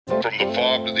From the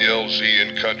fob to the LZ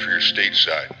in country or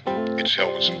stateside, it's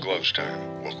helmets and gloves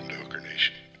time. Welcome to Hooker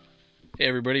Nation. Hey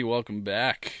everybody, welcome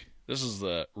back. This is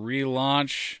the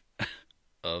relaunch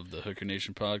of the Hooker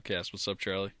Nation podcast. What's up,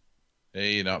 Charlie?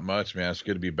 Hey, not much, man. It's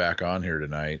good to be back on here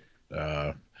tonight.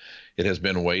 It has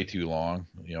been way too long.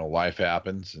 You know, life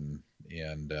happens, and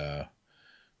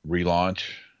relaunch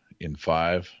in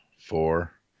 5,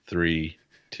 4, 3,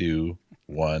 2,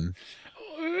 1.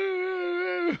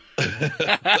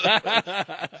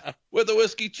 With the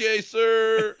whiskey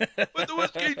chaser, with the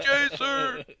whiskey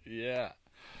chaser. Yeah.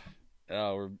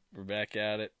 Oh, we're back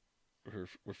at it.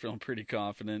 We're feeling pretty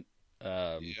confident.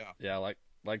 Yeah.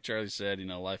 Like Charlie said,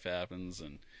 life happens,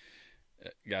 and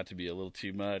it got to be a little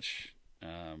too much.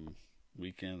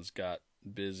 Weekends got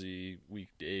busy,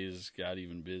 weekdays got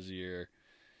even busier.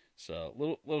 So a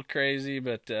little crazy,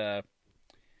 but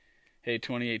hey,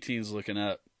 2018 is looking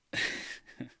up.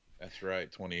 That's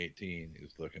right. 2018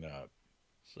 is looking up.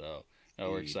 So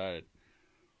we're excited.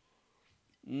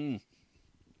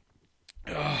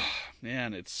 Oh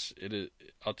man, it is.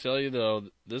 I'll tell you though,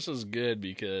 this is good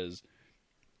because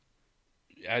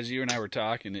as you and I were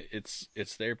talking, it's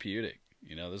therapeutic.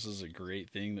 This is a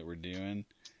great thing that we're doing.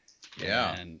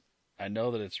 Yeah. And I know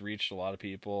that it's reached a lot of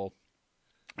people.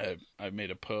 I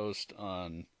made a post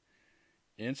on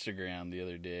Instagram the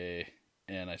other day,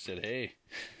 and I said, "Hey,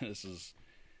 this is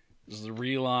the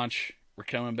relaunch. We're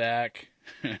coming back.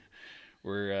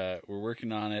 we're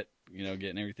working on it.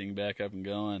 Getting everything back up and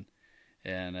going."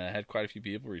 And I had quite a few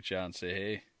people reach out and say,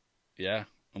 "Hey, yeah,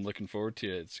 I'm looking forward to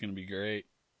it. It's going to be great."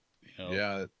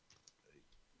 Yeah.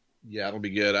 Yeah, it'll be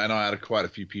good. I know I had quite a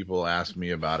few people ask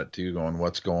me about it too, going,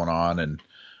 "What's going on? And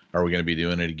are we going to be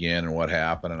doing it again? And what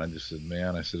happened?" And I just said,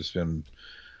 "Man," I said, "it's been,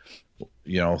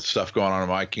 stuff going on in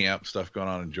my camp, stuff going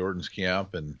on in Jordan's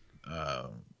camp, and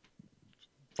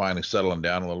finally settling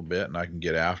down a little bit, and I can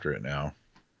get after it now."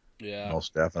 Yeah.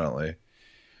 Most definitely.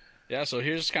 Yeah, so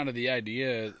here's kind of the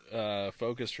idea,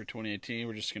 focus for 2018.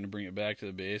 We're just going to bring it back to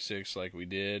the basics like we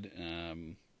did.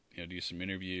 Do some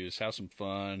interviews, have some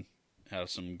fun, have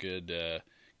some good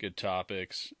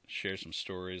topics, share some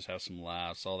stories, have some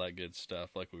laughs, all that good stuff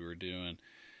like we were doing.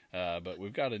 But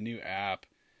we've got a new app,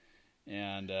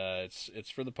 and it's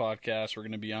for the podcast. We're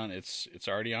going to be on. It's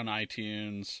already on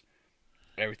iTunes.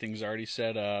 Everything's already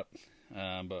set up.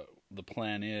 But the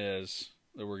plan is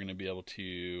that we're going to be able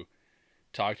to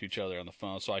talk to each other on the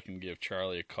phone, so I can give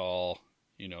Charlie a call,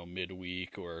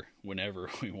 midweek or whenever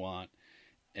we want.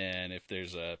 And if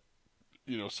there's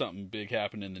something big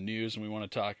happened in the news and we want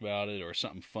to talk about it, or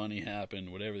something funny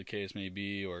happened, whatever the case may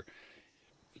be, or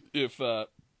if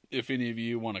any of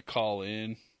you want to call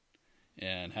in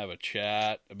and have a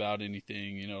chat about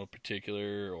anything,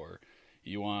 particular, or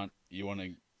you want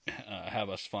to have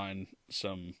us find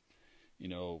some,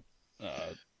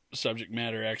 subject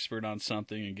matter expert on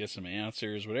something and get some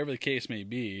answers, whatever the case may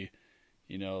be,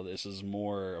 this is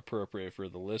more appropriate for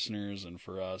the listeners and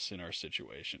for us in our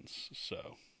situations.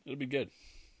 So it'll be good.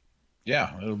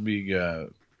 Yeah, it'll be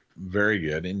very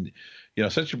good. And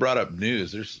since you brought up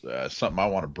news, there's something I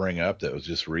want to bring up that was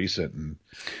just recent, and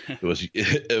it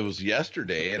was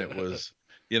yesterday, and it was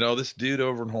this dude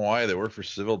over in Hawaii that worked for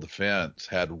civil defense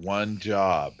had one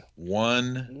job,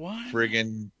 one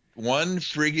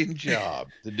friggin' job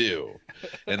to do,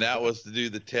 and that was to do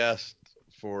the test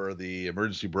for the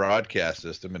emergency broadcast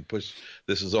system and push.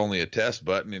 This is only a test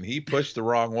button, and he pushed the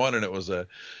wrong one, and it was a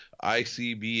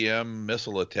ICBM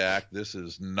missile attack. This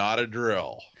is not a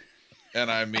drill.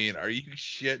 And I mean, are you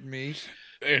shitting me?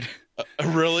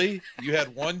 Really? You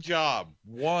had one job,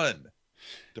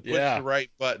 to push the right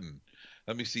button.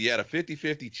 Let me see. You had a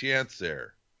 50-50 chance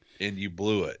there, and you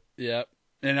blew it. Yep.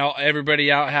 And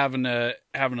everybody out having a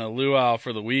luau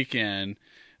for the weekend,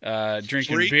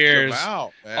 drinking Freaked beers. them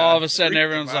out, man. All of a sudden, Freaked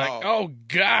everyone's them like, out. "Oh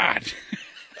God!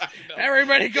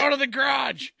 Everybody go to the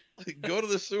garage! Go to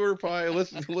the sewer pipe.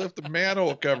 Let's lift the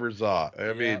manhole covers off."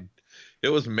 I mean, it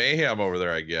was mayhem over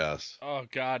there, I guess. Oh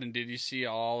God! And did you see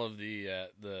all of the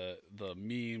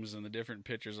memes and the different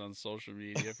pictures on social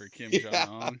media for Kim Jong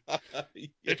Un?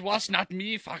 It was not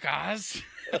me, fuckers.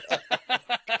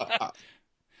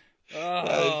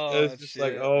 Oh, it's just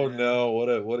like, oh man. no, what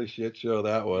a shit show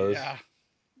that was. Yeah.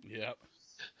 Yep.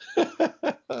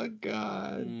 Oh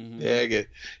God, Mm-hmm. dang it.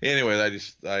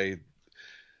 Anyways,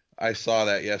 I saw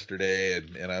that yesterday,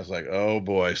 and I was like, oh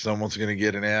boy, someone's gonna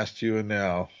get an ass chewing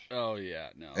now. Oh yeah,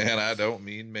 no. And I don't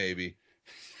mean maybe.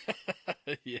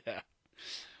 Yeah.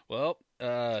 Well,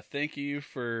 thank you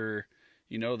for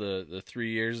the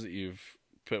 3 years that you've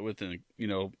put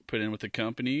in with the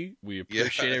company. We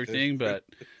appreciate everything, but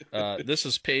this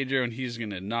is Pedro, and he's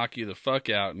gonna knock you the fuck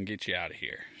out and get you out of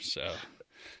here. So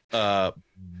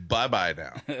Bye-bye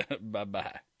now. Bye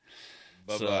bye.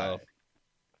 Bye-bye. So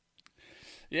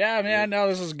yeah, man, no,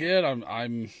 this is good.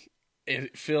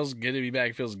 It feels good to be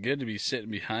back. It feels good to be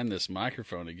sitting behind this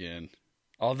microphone again.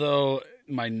 Although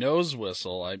my nose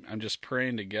whistle, I'm just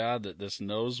praying to God that this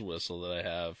nose whistle that I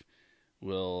have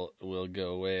will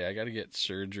go away. I got to get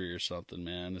surgery or something,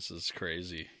 man. This is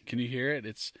crazy. Can you hear it?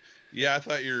 It's Yeah, I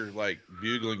thought you were like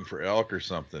bugling for elk or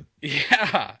something.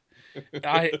 yeah.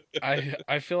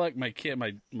 I feel like my kid,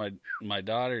 my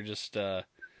daughter just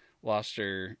lost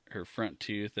her front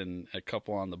tooth and a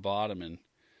couple on the bottom, and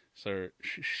so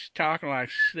she's talking like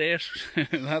this.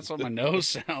 And that's what my nose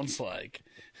sounds like.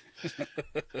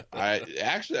 I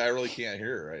really can't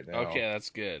hear it right now. Okay, that's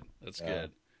good. That's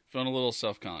good. Feeling a little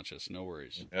self-conscious. No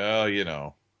worries. Oh, you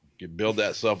build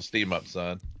that self-esteem up,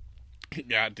 son.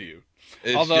 Got to.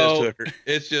 It's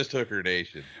it's just hooker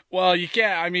nation. Well, you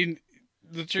can't. I mean,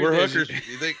 the truth We're is, hookers.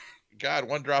 You think, God,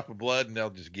 one drop of blood and they'll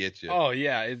just get you. oh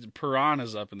yeah, it's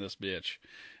piranhas up in this bitch.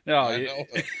 No, I know.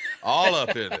 All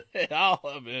up in it. all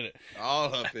up in it.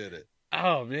 All up in it.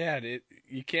 Oh man,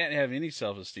 you can't have any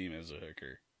self-esteem as a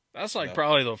hooker. That's like No.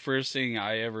 probably the first thing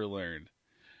I ever learned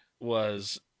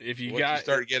was if you Once you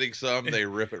start getting some, they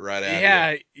rip it right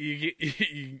out of you.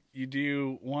 yeah, you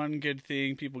do one good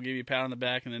thing, people give you a pat on the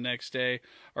back, and the next day,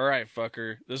 all right,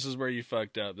 fucker, this is where you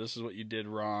fucked up. This is what you did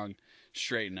wrong.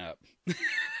 Straighten up.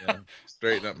 Yeah.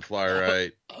 Straighten up and fly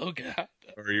right, Oh god.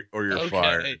 or you're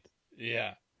fired.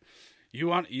 Yeah. You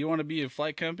want to be a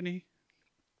flight company?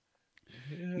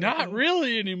 Yeah. Not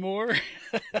really anymore.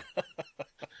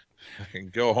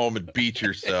 And go home and beat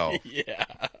yourself. Yeah.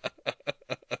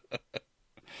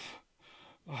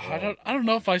 I don't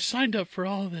know if I signed up for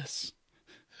all of this.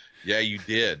 Yeah, you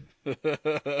did.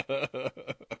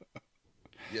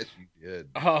 Yes, you did.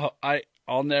 Oh,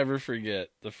 I'll never forget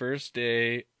the first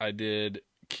day I did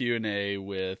Q&A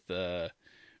with Mr.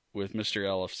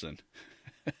 Ellefson.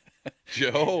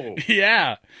 Joe,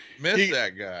 Yeah. miss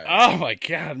that guy. Oh my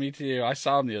god, me too. I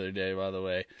saw him the other day, by the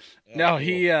way. No,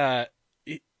 he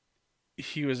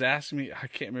was asking me. I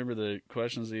can't remember the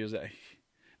questions that he was.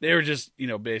 They were just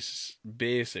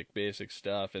basic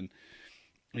stuff, and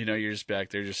you're just back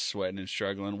there just sweating and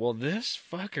struggling. Well, this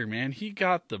fucker, man, he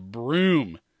got the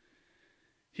broom.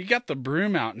 He got the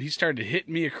broom out, and he started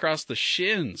hitting me across the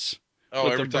shins. Oh,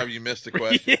 with every the time you missed a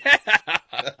question. Yeah.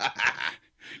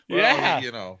 Well,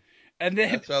 Yeah. And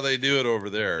then that's how they do it over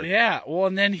there. yeah, well,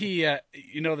 and then he,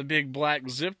 the big black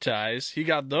zip ties, he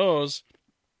got those,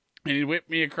 and he whipped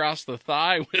me across the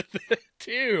thigh with it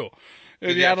too.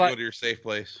 Did you have to go to your safe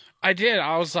place? I did.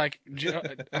 I was like, Joe,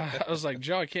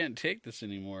 I can't take this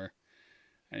anymore.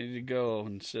 I need to go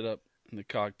and sit up in the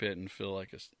cockpit and feel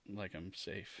like I'm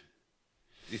safe.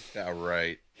 Yeah,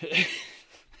 right.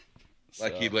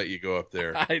 Like So, he'd let you go up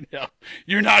there. I know.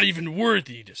 You're not even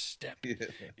worthy to step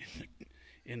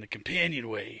in the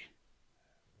companionway.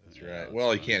 That's right.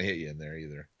 Well, he can't hit you in there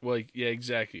either. Well, yeah,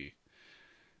 exactly.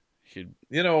 He'd,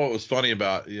 What was funny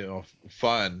about,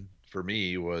 fun for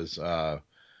me was over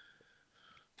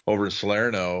in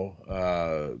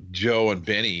Salerno, Joe and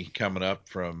Benny coming up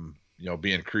from,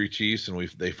 being crew chiefs, and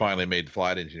they finally made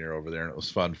flight engineer over there, and it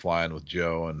was fun flying with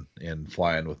Joe and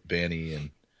flying with Benny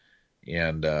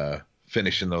and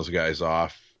finishing those guys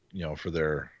off, for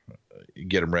their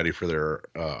get them ready for their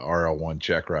RL1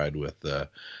 check ride with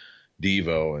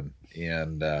Devo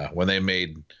and when they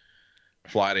made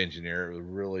flight engineer, it was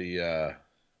really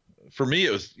for me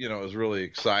it was really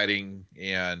exciting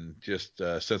and just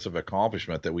a sense of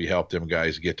accomplishment that we helped them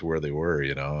guys get to where they were,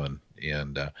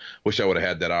 and wish I would have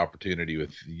had that opportunity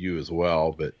with you as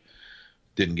well, but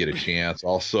didn't get a chance.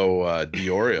 Also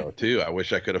Diorio too, I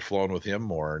wish I could have flown with him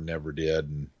more, never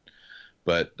did.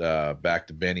 But back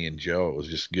to Benny and Joe, it was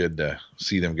just good to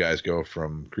see them guys go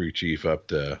from crew chief up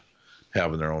to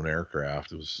having their own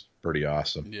aircraft. It was pretty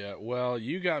awesome. yeah, well,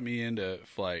 you got me into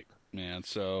flight, man.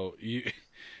 So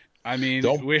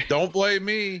Don't blame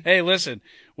me. Hey, listen,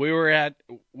 we were at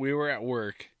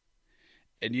work,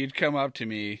 and you'd come up to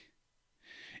me.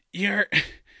 Your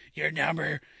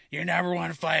number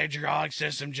one flight hydraulic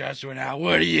system just went out.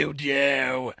 What do you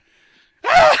do?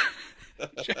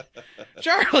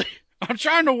 Charlie, I'm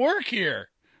trying to work here.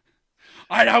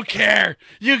 I don't care.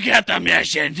 You get the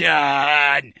mission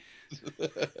done.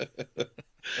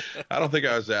 I don't think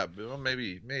I was that. Well,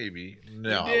 maybe.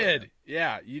 No, You did.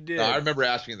 Yeah, you did. No, I remember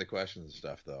asking the questions and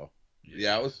stuff though.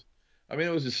 Yeah, it was. I mean,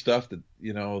 it was just stuff that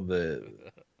the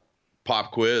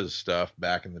pop quiz stuff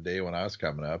back in the day when I was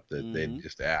coming up that they'd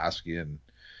just ask you, and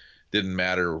didn't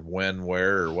matter when,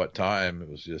 where, or what time. It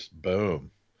was just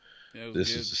boom. It was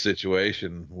This good. is the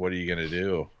situation. What are you going to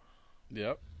do?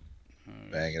 Yep.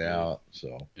 banging out.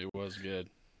 So it was good.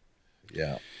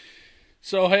 yeah.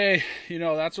 So hey,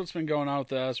 that's what's been going on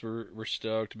with us. We're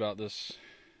stoked about this,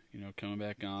 coming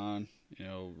back on,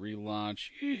 relaunch.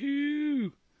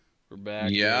 Yoo-hoo! We're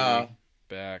back, Yeah. baby,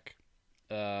 back.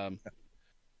 Um,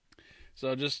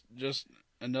 so just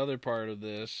another part of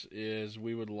this is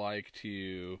we would like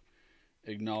to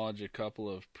acknowledge a couple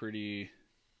of pretty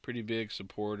big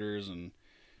supporters and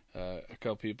a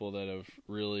couple people that have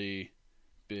really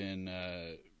been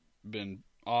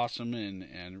awesome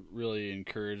and really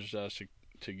encouraged us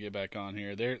to get back on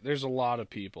here. There's a lot of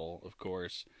people, of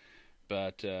course,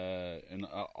 but and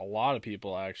a lot of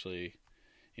people actually,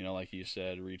 like you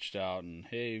said, reached out and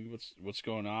hey, what's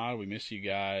going on? We miss you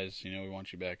guys. We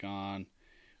want you back on.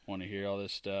 Want to hear all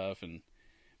this stuff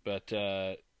but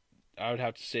I would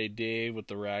have to say Dave with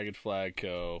the Ragged Flag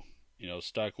Co.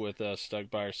 Stuck with us, stuck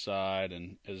by our side,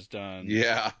 and has done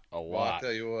Yeah. a Well, I lot.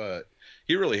 tell you what,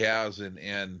 he really has,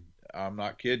 and I'm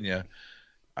not kidding you.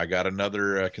 I got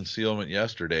another concealment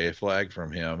yesterday, a flag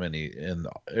from him, and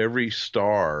every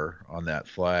star on that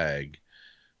flag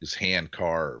is hand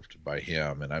carved by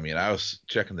him. And I mean, I was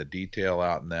checking the detail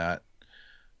out in that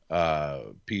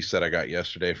piece that I got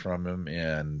yesterday from him,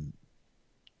 and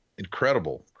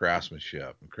incredible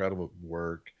craftsmanship, incredible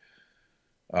work.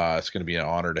 It's going to be an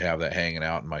honor to have that hanging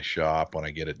out in my shop when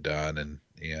I get it done,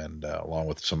 and along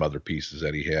with some other pieces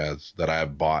that he has that I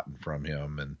have bought from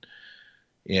him.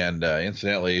 And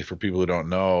incidentally, for people who don't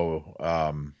know,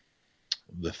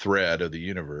 the thread of the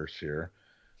universe here,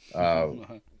 uh,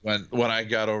 when I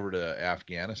got over to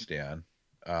Afghanistan,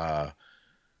 uh,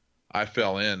 I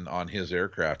fell in on his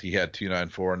aircraft. He had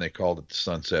 294 and they called it the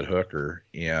Sunset Hooker.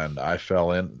 And I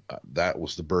fell in. That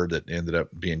was the bird that ended up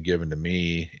being given to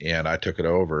me. And I took it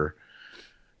over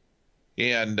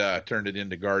and turned it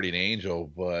into Guardian Angel.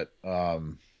 But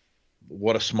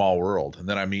what a small world. And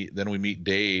then we meet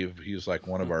Dave. He was like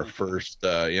one of our first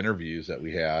interviews that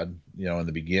we had, in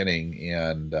the beginning.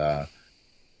 And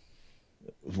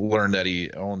learned that he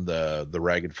owned the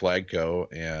Ragged Flag Co.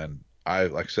 And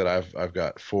like I said, I've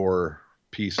got 4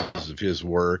 pieces of his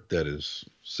work that is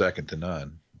second to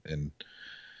none, and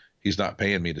he's not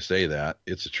paying me to say that.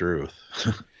 It's the truth.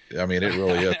 I mean, it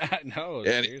really is. No,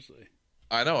 And seriously.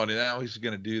 I know, and now he's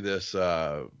going to do this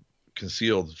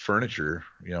concealed furniture,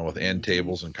 with end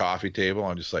tables and coffee table.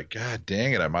 I'm just like, God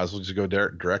dang it! I might as well just go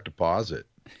direct deposit.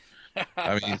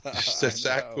 I mean, it's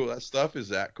that cool. That stuff is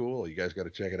that cool. You guys got to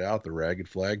check it out. The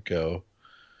RaggedFlagCo.com.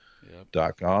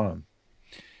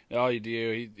 Yep. Oh, you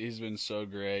do. He's been so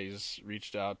great. He's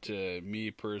reached out to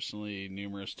me personally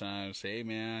numerous times. Hey,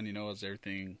 man, is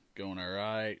everything going all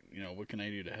right? What can I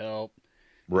do to help?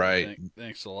 Right.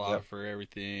 Thanks a lot Yep. for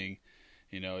everything.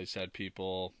 He's had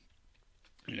people.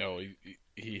 He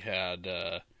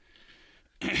had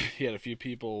he had a few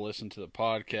people listen to the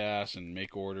podcast and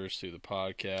make orders through the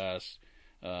podcast.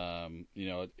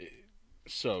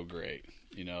 So great.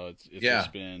 It's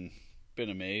just been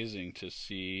amazing to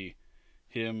see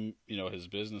him, his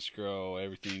business grow,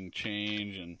 everything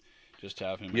change, and just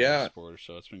have him as a supporter.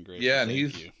 So it's been great. Yeah, so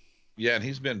thank you. Yeah, and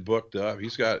he's been booked up. He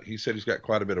said he's got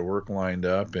quite a bit of work lined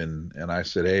up, and I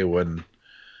said, hey,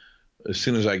 as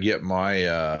soon as I get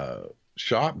my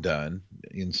shop done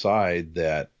inside,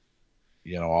 that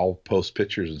I'll post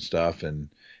pictures and stuff, and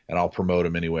I'll promote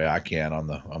him any way I can on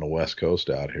the West Coast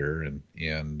out here, and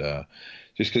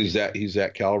just because he's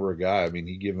that caliber guy. I mean,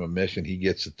 you give him a mission, he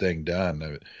gets the thing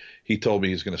done. He told me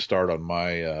he's going to start on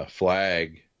my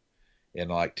flag in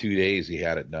like 2 days. He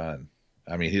had it done.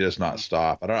 I mean, he does not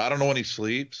stop. I don't know when he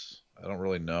sleeps. I don't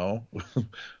really know,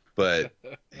 but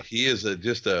he is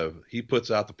he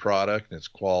puts out the product and it's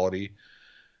quality,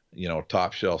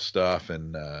 top shelf stuff,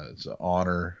 and it's an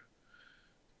honor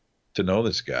to know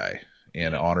this guy,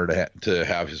 and an honor to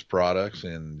have his products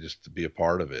and just to be a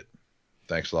part of it.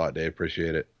 Thanks a lot, Dave.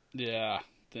 Appreciate it. Yeah,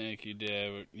 thank you,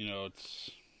 Dave.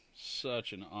 It's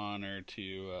such an honor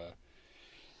to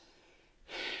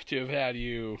have had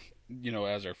you,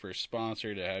 as our first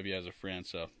sponsor, to have you as a friend.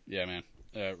 So yeah, man,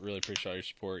 really appreciate all your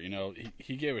support.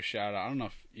 He gave a shout out. I don't know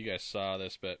if you guys saw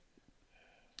this, but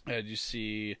did you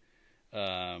see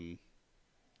the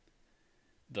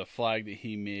flag that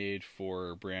he made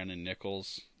for Brandon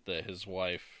Nichols that his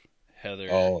wife Heather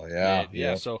yeah, made?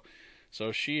 Yeah.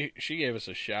 So she gave us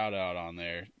a shout out on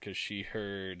there because she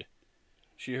heard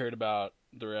about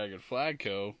the Ragged Flag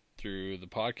Co. through the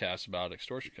podcast about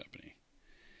Extortion Company.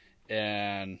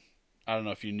 And I don't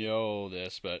know if you know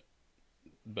this, but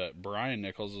Brian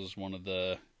Nichols is one of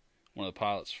the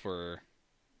pilots for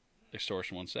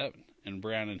Extortion 17, and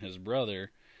Brandon, his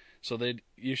brother, So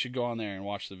you should go on there and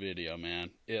watch the video, man.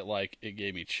 It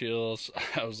gave me chills.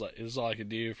 I was like, this is all I could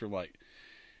do to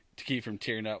keep from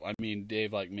tearing up. I mean,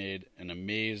 Dave made an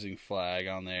amazing flag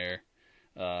on there.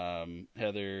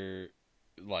 Heather,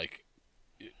 like,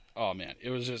 oh man, it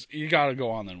was just, you got to go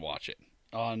on and watch it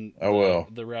on I will.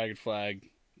 the Ragged Flag,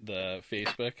 the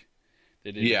Facebook.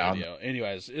 They did a video.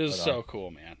 Anyways, it was so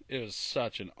cool, man. It was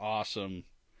such an awesome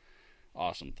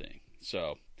thing.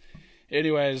 So,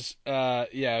 anyways,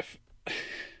 yeah, I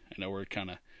know we're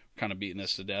kind of beating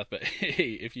this to death, but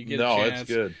hey, if you get a chance, it's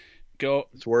good.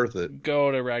 It's worth it.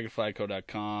 Go to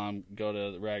raggedflagco.com, go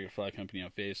to the Ragged Flag Company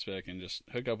on Facebook, and just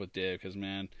hook up with Dave, because,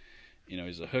 man,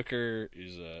 he's a hooker,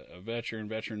 he's a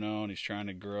veteran owned, he's trying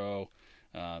to grow,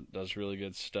 does really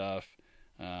good stuff.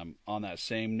 On that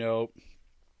same note,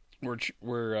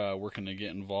 we're working to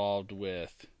get involved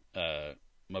with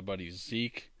my buddy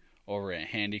Zeke over at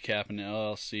Handicapping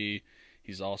LLC.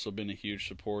 He's also been a huge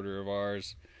supporter of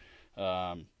ours.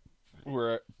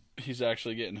 He's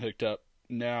actually getting hooked up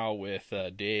now with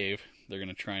Dave. They're going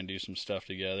to try and do some stuff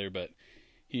together, but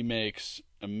he makes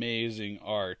amazing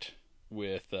art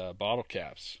with bottle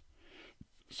caps.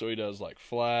 So he does like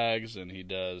flags, and he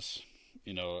does,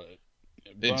 insignias.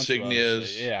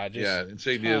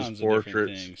 Insignias,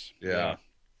 portraits. Yeah.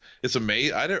 It's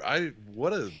amazing.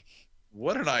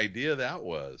 What an idea that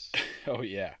was. Oh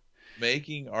yeah.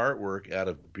 Making artwork out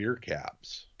of beer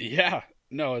caps. Yeah.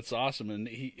 No, it's awesome. And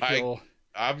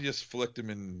I've just flicked them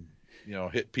and,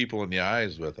 hit people in the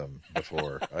eyes with them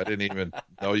before. I didn't even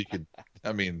know you could.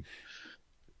 I mean,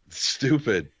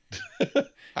 stupid.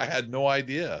 I had no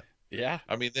idea. Yeah.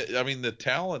 I mean, the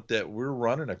talent that we're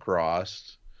running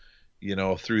across,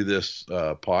 through this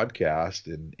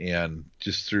podcast and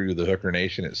just through the Hooker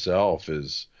Nation itself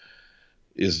has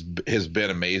been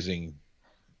amazing.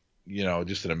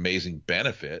 Just an amazing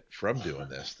benefit from doing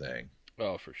this thing.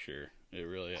 Oh, for sure. It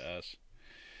really has.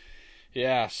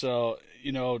 Yeah, so,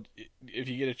 if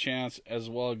you get a chance as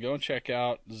well, go and check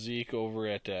out Zeke over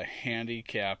at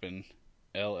Handicapping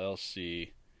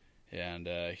LLC. And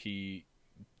you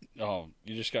got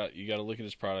to look at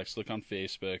his products. Look on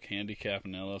Facebook,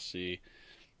 Handicapping LLC,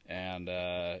 and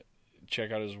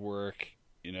check out his work.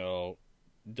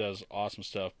 Does awesome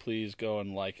stuff. Please go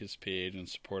and like his page and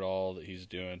support all that he's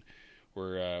doing.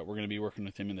 We're going to be working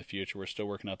with him in the future. We're still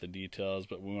working out the details,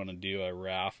 but we want to do a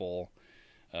raffle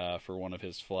for one of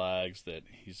his flags that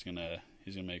he's gonna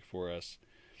make for us.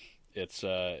 It's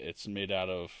made out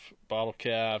of bottle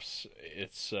caps.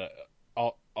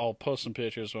 I'll post some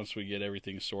pictures once we get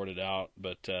everything sorted out.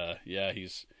 But yeah,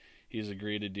 he's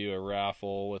agreed to do a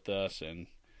raffle with us, and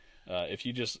if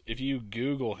you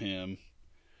Google him,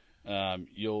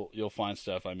 you'll find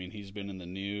stuff. I mean, he's been in the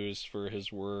news for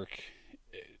his work.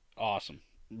 Awesome,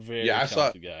 very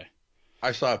talented guy.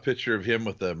 I saw a picture of him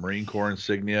with the Marine Corps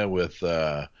insignia with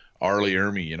Arlie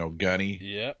Ermy, Gunny.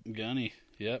 Yep, Gunny.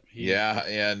 Yep.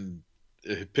 And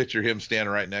picture him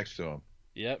standing right next to him.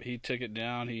 Yep, he took it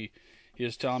down. He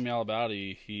was telling me all about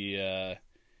it. He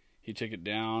took it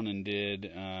down and did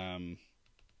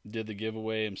the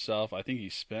giveaway himself. I think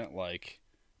he spent like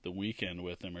the weekend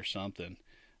with him or something.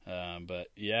 But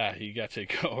yeah, he got to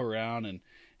go around and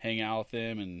hang out with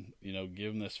him and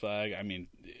give him this flag. I mean,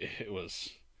 it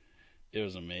was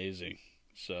amazing.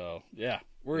 So yeah,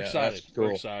 we're excited. Cool.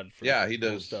 We're excited for he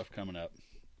does cool stuff coming up.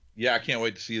 Yeah, I can't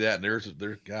wait to see that. And there's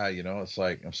guy, it's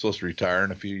like I'm supposed to retire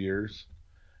in a few years.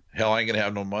 Hell, I ain't gonna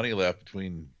have no money left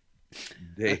between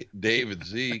Dave and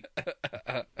Zeke,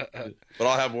 but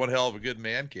I'll have one hell of a good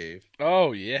man cave.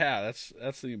 Oh yeah, that's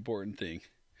the important thing.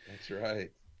 That's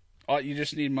right. You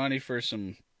just need money for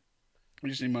food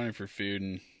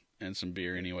and some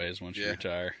beer, anyways. Once you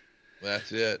retire.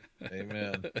 That's it.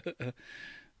 Amen.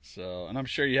 So, and I'm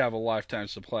sure you have a lifetime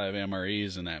supply of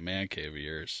MREs in that man cave of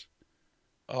yours.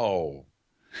 Oh,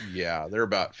 yeah. They're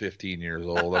about 15 years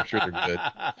old. I'm sure they're good.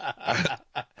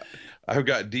 I've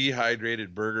got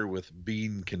dehydrated burger with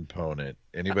bean component.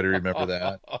 Anybody remember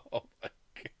that? Oh, my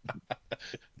God.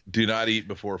 Do not eat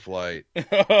before flight.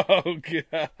 Oh,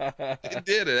 God. It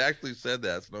did. It actually said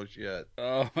that. It's no shit.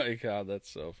 Oh, my God.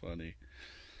 That's so funny.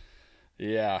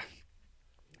 Yeah.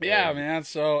 Yeah, man.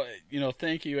 So,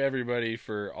 thank you everybody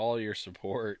for all your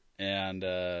support, and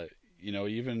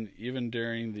even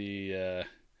during the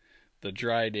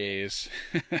dry days.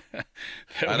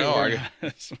 I know.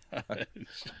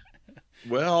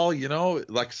 Well,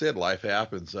 like I said, life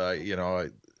happens.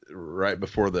 Right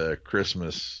before the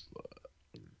Christmas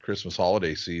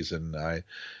holiday season, I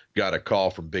got a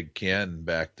call from Big Ken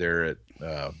back there at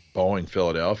Boeing,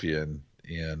 Philadelphia, and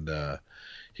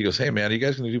he goes, "Hey man, are you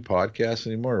guys going to do podcasts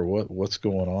anymore, or what's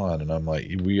going on?" And I'm like,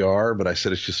 "We are," but I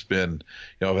said it's just been,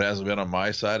 if it hasn't been on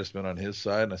my side, it's been on his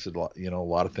side. And I said, a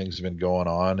lot of things have been going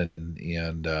on, and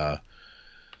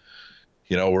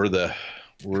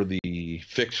we're the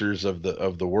fixers of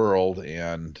the world,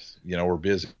 and we're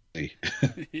busy,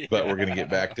 but we're going to get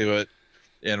back to it.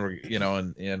 And we're,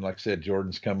 and like I said,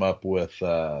 Jordan's come up with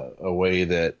a way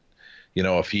that,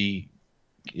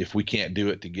 if we can't do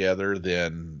it together,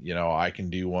 then I can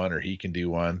do one or he can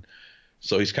do one.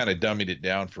 So he's kind of dummied it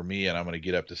down for me, and I'm going to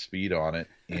get up to speed on it,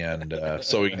 and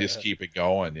so we can just keep it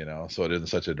going, so it isn't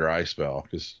such a dry spell,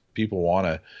 because people want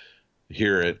to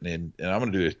hear it. And I'm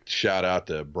going to do a shout out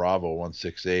to Bravo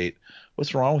 168.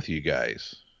 What's wrong with you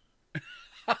guys?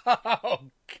 Oh,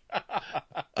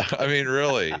 I mean,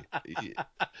 really.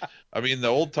 I mean, the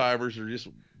old timers are just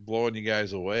blowing you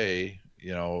guys away,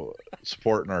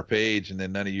 supporting our page, and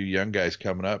then none of you young guys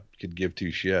coming up could give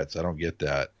two shits. I don't get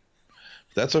that.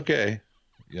 That's okay.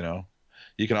 You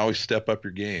can always step up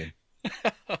your game.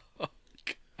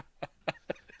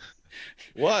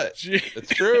 What? Gee. It's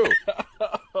true.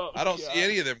 Oh, I don't God. see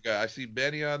any of them guys. I see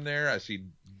Benny on there. I see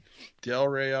Del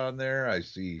Rey on there. I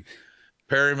see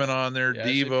Perryman on there. Yeah, I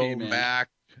see Devo, P-Man. Mac,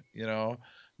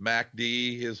 Mac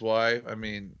D, his wife. I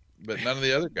mean, but none of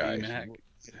the other guys. D-Mac.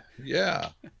 Yeah.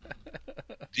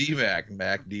 D-Mac,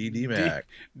 Mac D, D-Mac.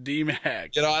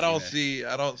 D-Mac. I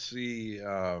don't see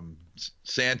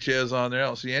Sanchez on there. I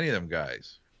don't see any of them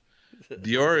guys.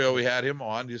 Diorio, we had him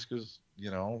on just because,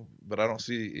 but I don't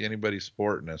see anybody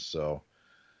supporting us. So,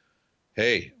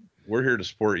 hey, we're here to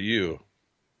support you.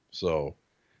 So,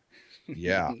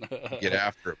 yeah, get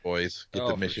after it, boys. Get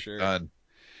the mission done.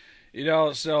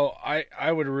 So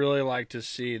I would really like to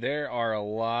see, there are a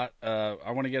lot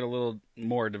I want to get a little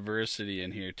more diversity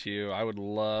in here too. I would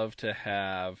love to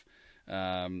have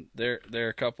there are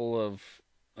a couple of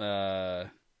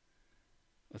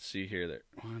let's see here, there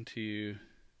 1, 2,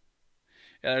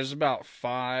 yeah, there's about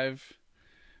five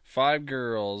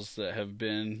girls that have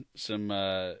been some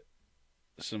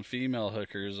female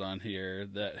hookers on here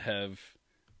that have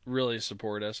really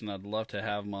support us, and I'd love to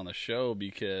have them on the show,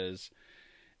 because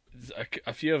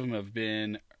a few of them have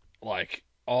been like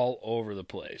all over the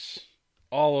place,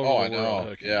 all over the world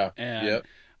hooking. Yeah. And yep.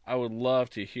 I would love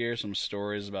to hear some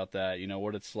stories about that.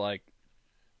 What it's like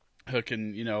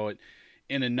hooking, in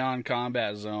a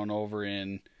non-combat zone over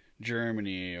in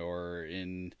Germany, or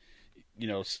in,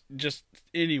 just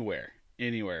anywhere,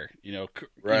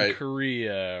 Right. in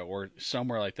Korea or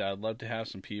somewhere like that. I'd love to have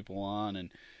some people on.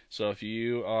 And so if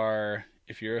you're a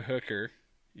hooker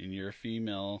and you're a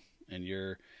female and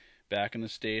you're back in the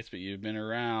States, but you've been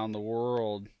around the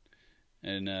world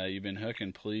and you've been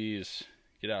hooking, please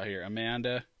get out here.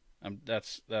 Amanda,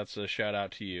 that's a shout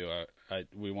out to you.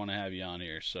 We want to have you on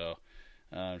here. So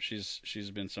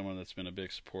she's been someone that's been a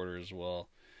big supporter as well.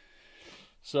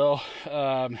 So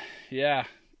yeah,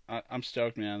 I'm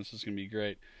stoked, man. This is gonna be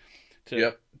great.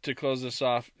 To close this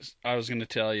off, I was gonna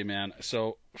tell you, man.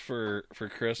 So for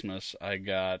Christmas, I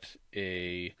got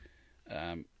the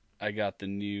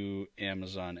new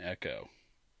Amazon Echo.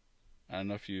 I don't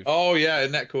know if you've... Oh, yeah.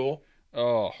 Isn't that cool?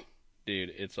 Oh,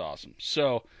 dude, it's awesome.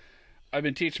 So I've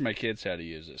been teaching my kids how to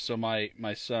use it. So my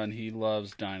son, he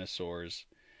loves dinosaurs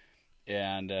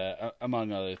and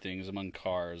among other things, among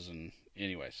cars. And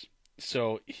anyways,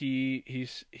 so he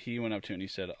went up to it and he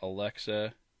said,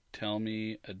 "Alexa, tell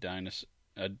me a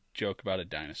joke about a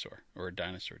dinosaur, or a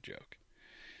dinosaur joke."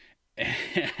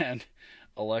 And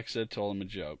Alexa told him a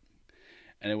joke.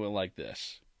 And it went like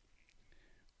this: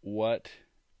 What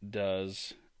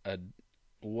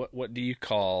do you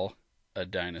call a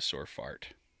dinosaur fart?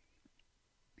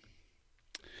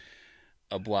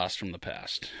 A blast from the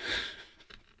past.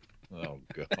 Oh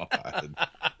God.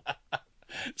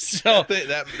 So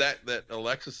that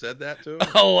Alexa said that to him?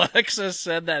 Alexa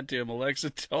said that to him. Alexa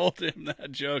told him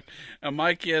that joke, and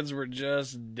my kids were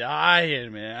just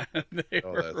dying, man. They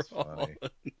were that's funny.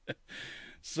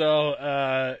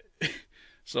 So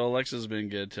Alexa's been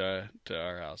good to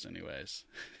our house, anyways.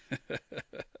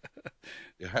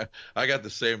 Yeah, I got the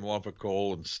same lump of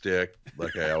coal and stick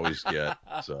like I always get.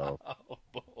 So oh,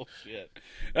 bullshit.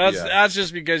 That's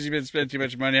just because you've been spending too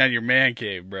much money on your man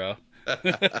cave, bro.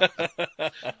 Well,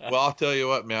 I'll tell you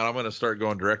what, man. I'm going to start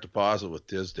going direct deposit with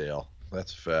Tisdale.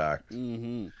 That's a fact.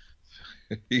 Mm-hmm.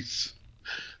 He's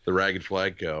the Ragged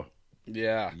Flag Co.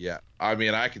 Yeah. Yeah. I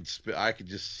mean, I could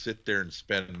just sit there and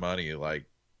spend money like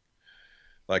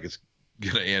it's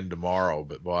gonna end tomorrow.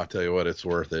 But boy, I tell you what, it's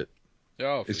worth it.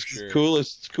 Oh, for it's sure.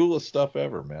 coolest stuff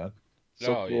ever, man.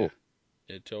 So cool. Yeah.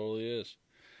 It totally is.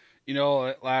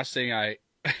 Last thing I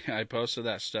posted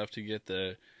that stuff to get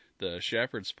the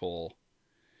shepherd's pole,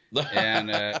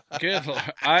 And good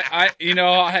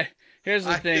Lord, here's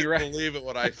the thing, right? I couldn't believe it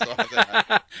when I saw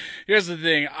that. Here's the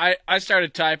thing. I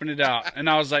started typing it out, and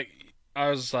I was like,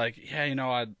 yeah,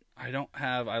 I don't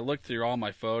have. I looked through all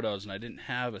my photos, and I didn't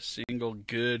have a single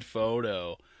good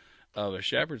photo of a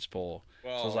shepherd's pole.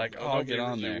 Well, so I was like, oh, I'll get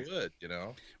on there. Would,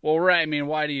 Well, right. I mean,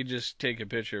 why do you just take a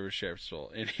picture of a shepherd's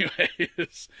pole,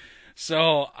 anyways?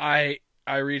 So I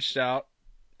reached out,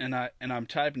 and I'm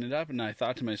typing it up, and I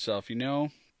thought to myself,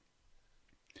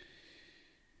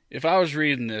 if I was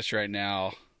reading this right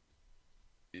now,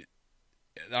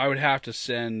 I would have to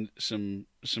send some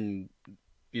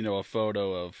a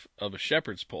photo of a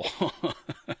shepherd's pole.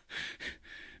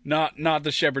 not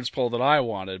the shepherd's pole that I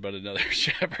wanted, but another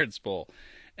shepherd's pole.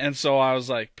 And so I was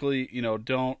like, please,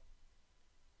 don't,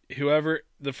 whoever,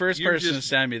 the first person to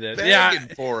send me this. Yeah,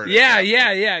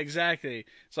 exactly.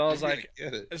 So I was like,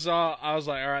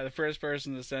 all right, the first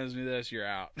person that sends me this, you're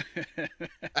out.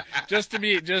 just to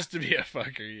be a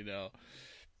fucker,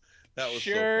 That was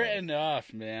sure so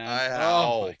enough, man.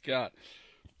 Oh my God.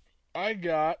 I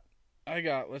got,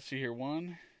 let's see here.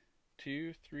 1,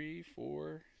 2, 3,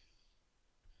 4,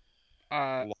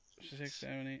 6,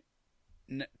 7,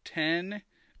 8, 10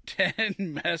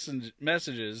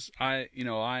 messages. I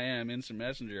am Instant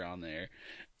Messenger on there,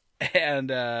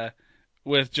 and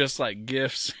with just like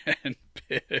gifs and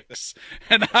pics,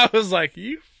 and I was like,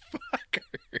 you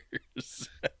fuckers.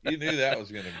 You knew that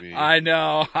was gonna be. I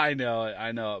know.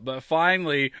 But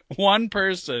finally, one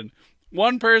person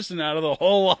out of the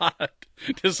whole lot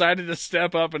decided to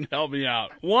step up and help me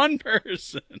out. One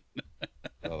person.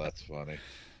 Oh, that's funny.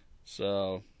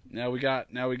 So now we got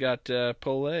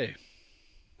Poulet.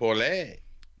 Poulet.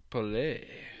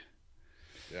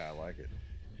 Yeah, I like it.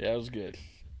 Yeah, it was good.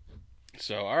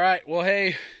 So, all right. Well,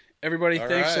 hey, everybody,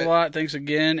 thanks a lot. Thanks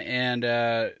again. And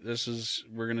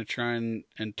we're going to try and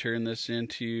turn this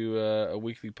into a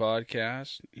weekly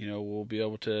podcast. We'll be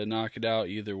able to knock it out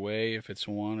either way, if it's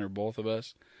one or both of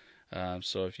us.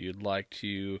 So if you'd like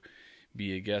to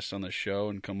be a guest on the show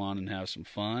and come on and have some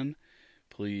fun,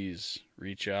 please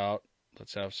reach out.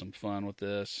 Let's have some fun with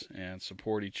this and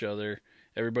support each other.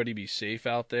 Everybody be safe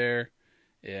out there.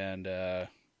 And,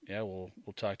 we'll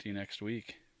talk to you next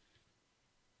week.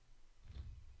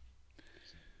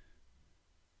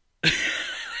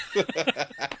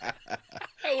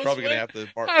 Probably gonna have to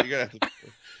mark.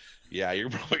 You're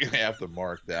probably gonna have to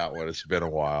mark that one. It's been a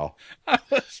while. I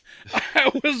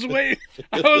was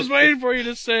waiting for you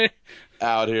to say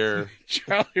out here,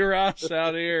 Charlie Ross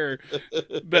out here,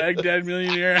 Baghdad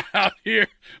Millionaire out here.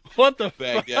 What the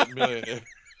Baghdad fuck? Millionaire?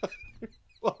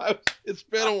 It's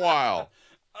been a while.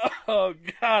 Oh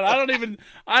God, I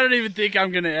don't even think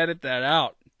I'm gonna edit that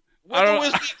out. With the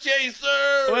whiskey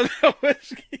chaser. With the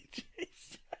whiskey chaser.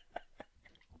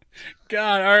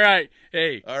 God, all right.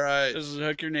 Hey, all right. This is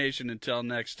Hooker Nation. Until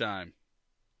next time.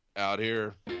 Out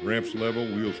here. Ramps level,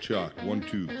 wheels chock. 1,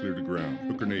 2, clear to ground.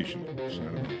 Hooker Nation,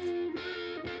 signing off.